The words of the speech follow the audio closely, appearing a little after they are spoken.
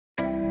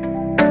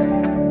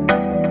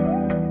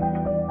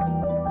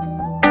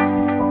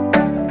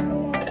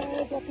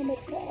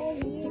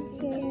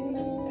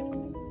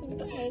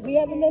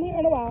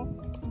in a while.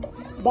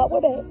 But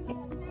we're back.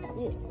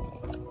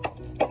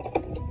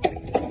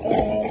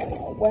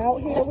 And we're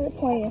out here, we're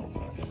playing.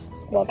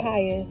 Well, Kai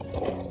is.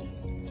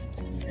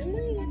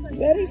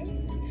 Ready?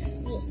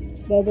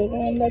 But we're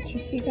going to let you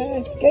see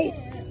Kai skate.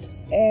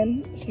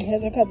 And she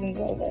has her cousins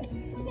over.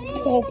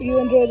 So hope you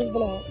enjoy this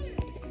vlog.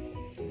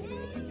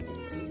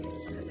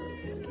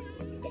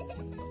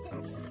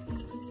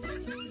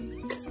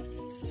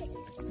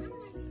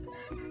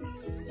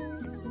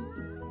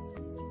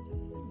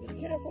 Be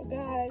careful,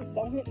 guys.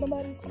 Don't hit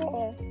nobody's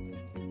car.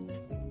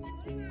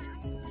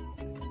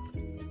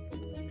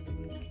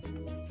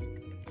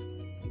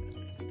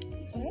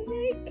 All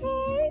right,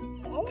 Kai.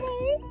 All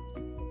right.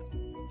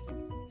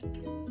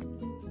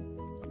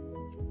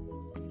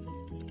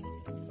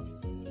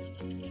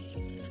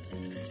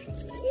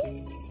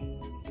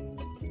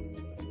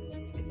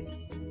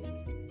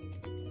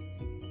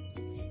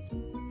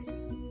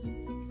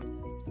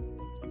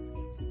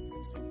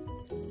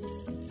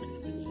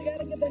 She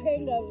gotta get the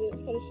hang of it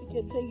so that she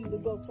can continue to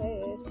go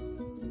fast.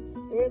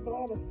 There's a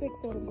lot of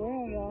sticks on the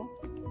ground, y'all.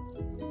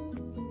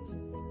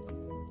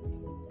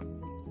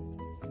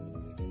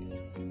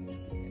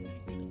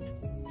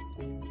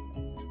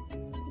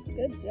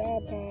 Good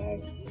job,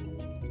 Kai.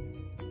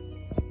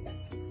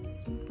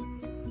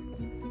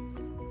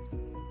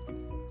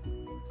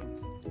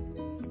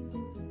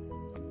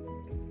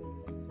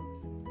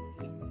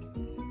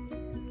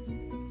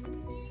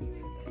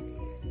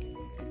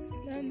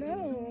 I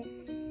know.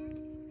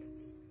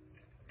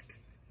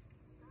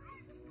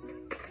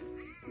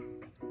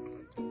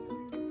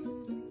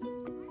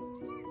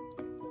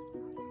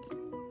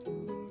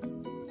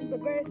 The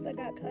grass that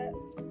got cut.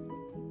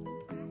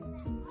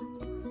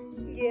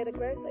 Yeah, the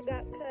grass that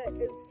got cut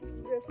is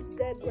just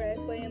dead grass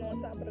laying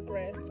on top of the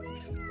grass.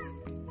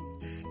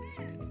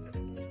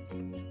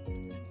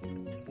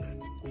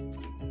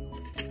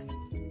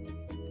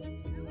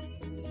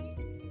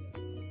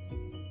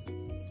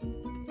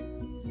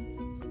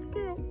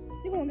 Girl,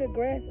 you're gonna get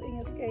grass in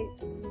your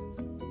skates.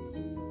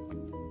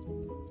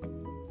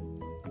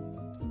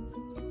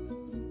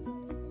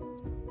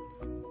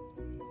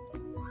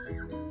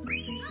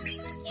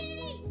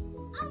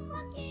 I'm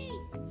lucky.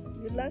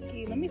 You're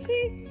lucky. Let me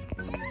see.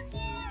 I'm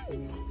lucky.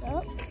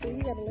 Oh, so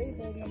you got a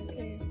label. Let me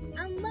see.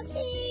 I'm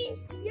lucky.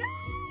 Yeah.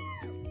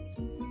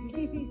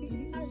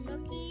 I'm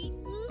lucky.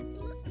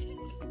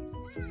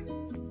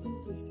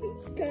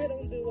 Kai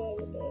don't do well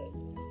with that.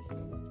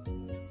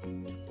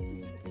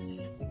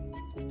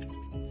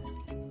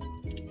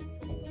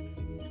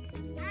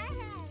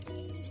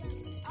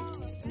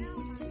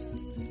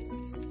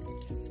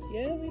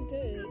 Yeah, we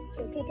did.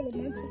 A couple of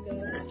months ago.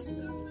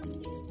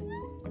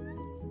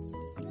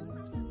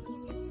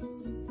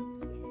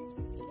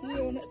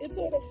 It's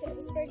on the front of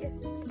his finger.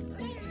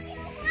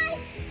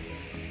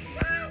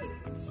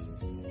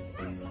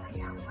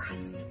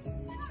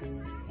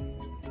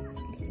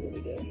 That's what we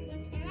do.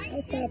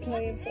 I'll stop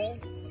playing, so.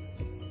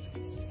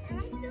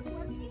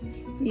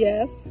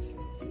 Yes.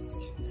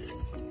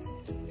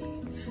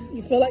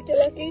 You feel like you're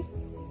lucky?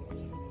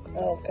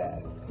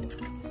 Okay.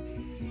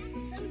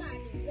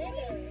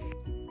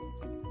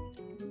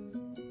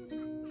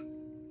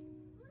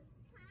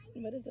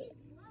 What is it?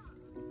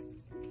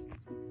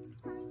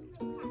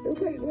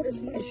 Okay, what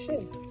is my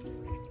shit?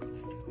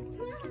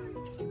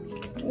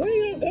 Where are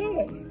you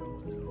going?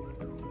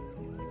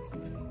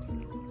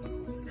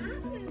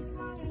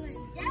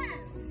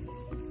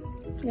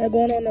 You're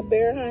going on a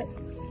bear hunt?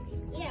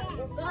 Yeah,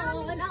 we're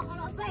going on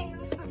a bear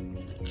hunt.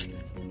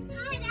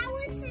 Hi, that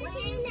was for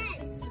Canaan.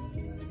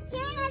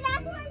 Canaan,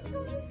 that's what it's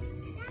going.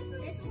 That's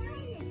what it's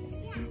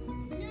yeah.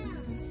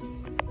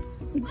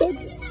 No.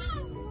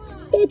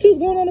 Thought you was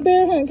going on a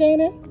bear hunt,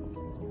 Kanan.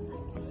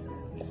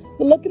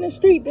 But look in the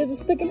street. There's a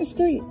stick in the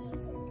street.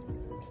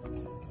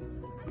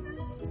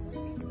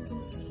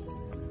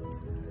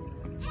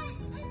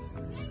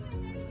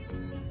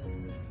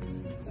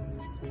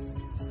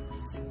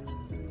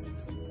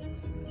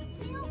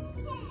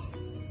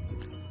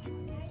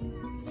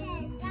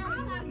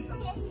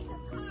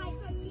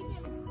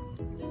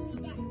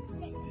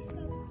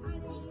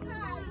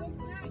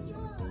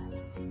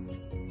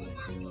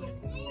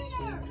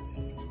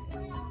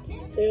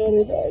 They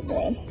always are,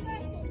 man.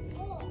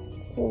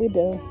 That's what we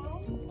do.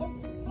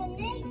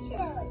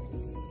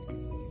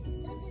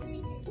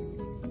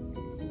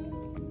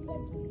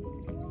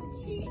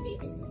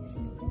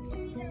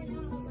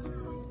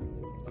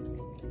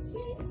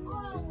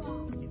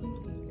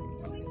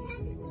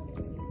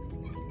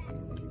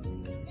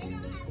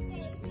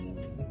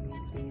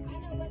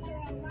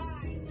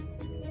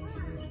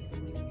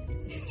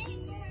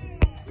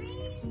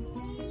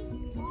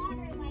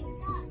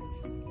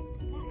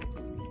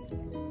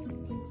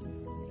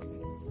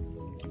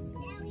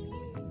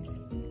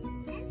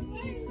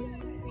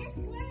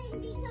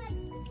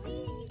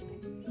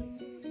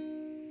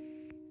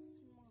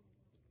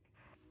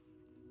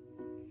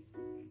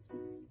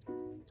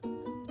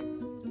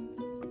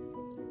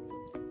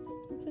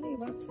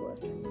 Rocks for?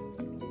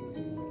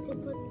 To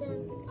put them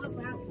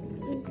around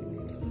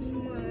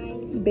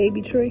my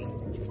baby tree.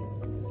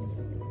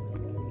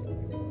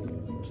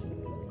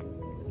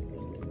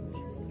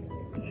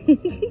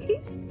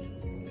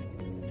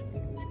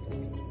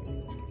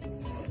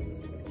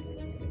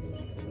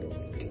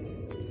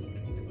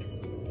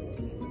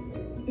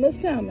 Miss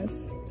Thomas,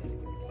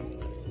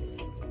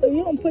 if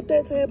you don't put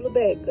that tablet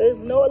back, there's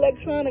no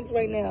electronics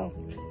right now.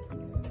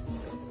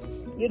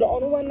 You're the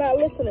only one not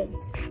listening.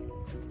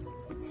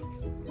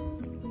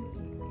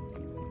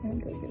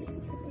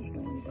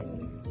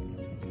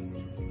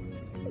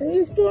 And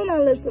you're still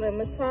not listening,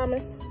 Miss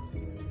Thomas.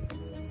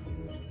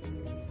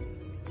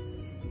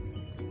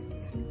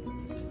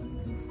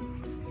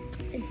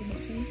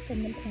 Intermission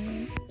from the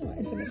plan. Oh,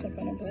 intermission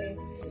from the plan.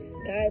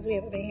 Guys, we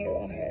haven't been here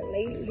on her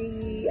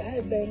lately.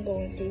 I've been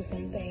going through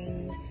some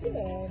things.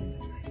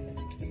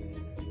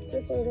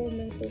 Just little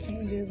mental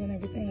changes and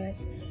everything else.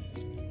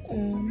 I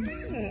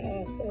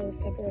also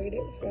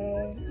separated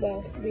from,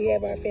 well, we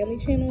have our family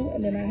channel,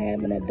 and then I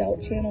have an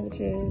adult channel,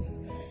 which is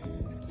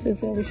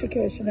Sister with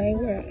Shakira Shanae,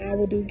 where I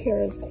will do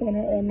Kara's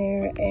Corner on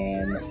there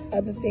and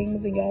other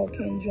things, and y'all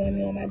can join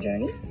me on my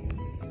journey.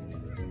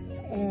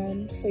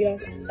 So y'all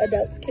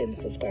adults can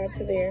subscribe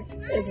to there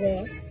as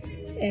well.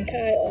 And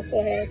Kai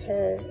also has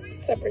her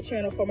separate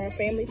channel from our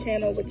family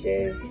channel, which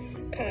is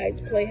Kai's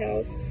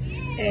Playhouse.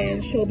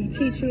 And she'll be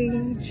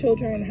teaching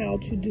children how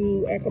to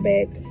do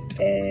acrobatics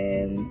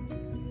and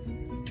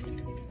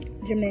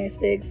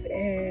gymnastics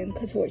and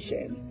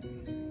contortion,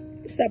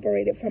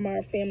 separated from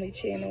our family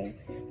channel.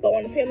 But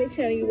on the family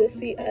channel, you will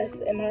see us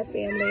and our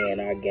family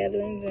and our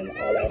gatherings and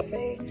all our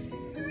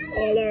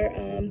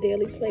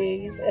daily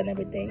plays and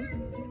everything.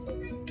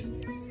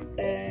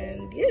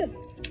 And yeah.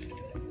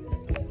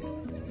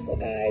 So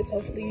guys,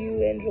 hopefully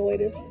you enjoying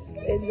this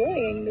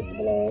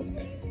vlog.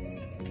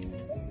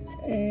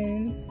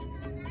 And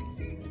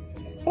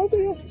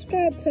hopefully y'all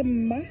subscribe to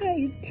my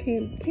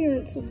channel.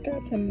 Parents,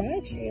 subscribe to my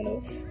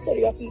channel so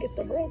y'all can get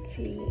the real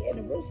tea and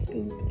the real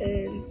scoop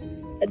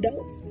and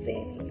adult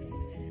things.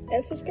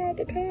 And subscribe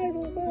to Kai's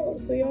as well,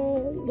 so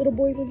y'all little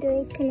boys and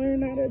girls can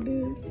learn how to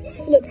do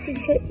flips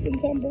and tricks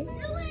and tumbles.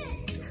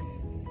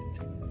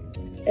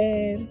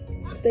 And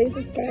stay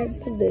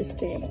subscribed to this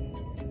channel.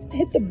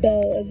 Hit the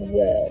bell as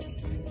well.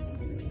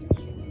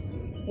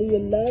 We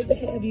would love to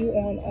have you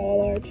on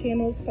all our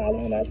channels,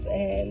 following us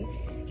and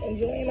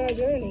enjoying our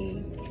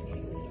journey.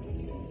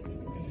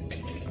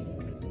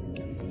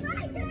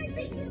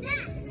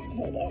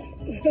 Hold on.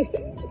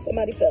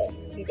 Somebody fell.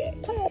 Be back.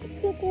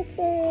 Popsicle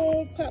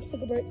break.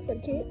 Popsicle break for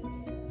the kids.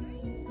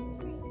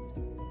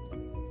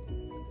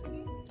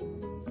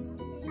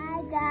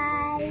 Hi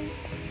guys.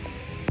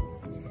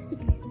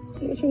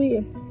 What you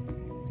eating?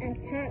 A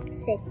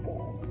popsicle.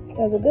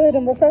 Was it good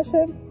and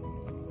refreshing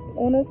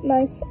on this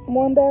nice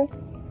warm day?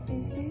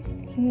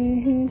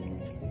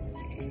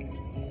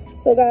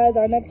 So guys,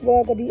 our next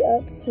vlog will be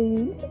up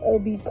soon. It'll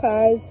be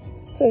Kai's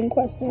 10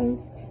 questions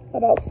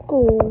about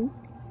school.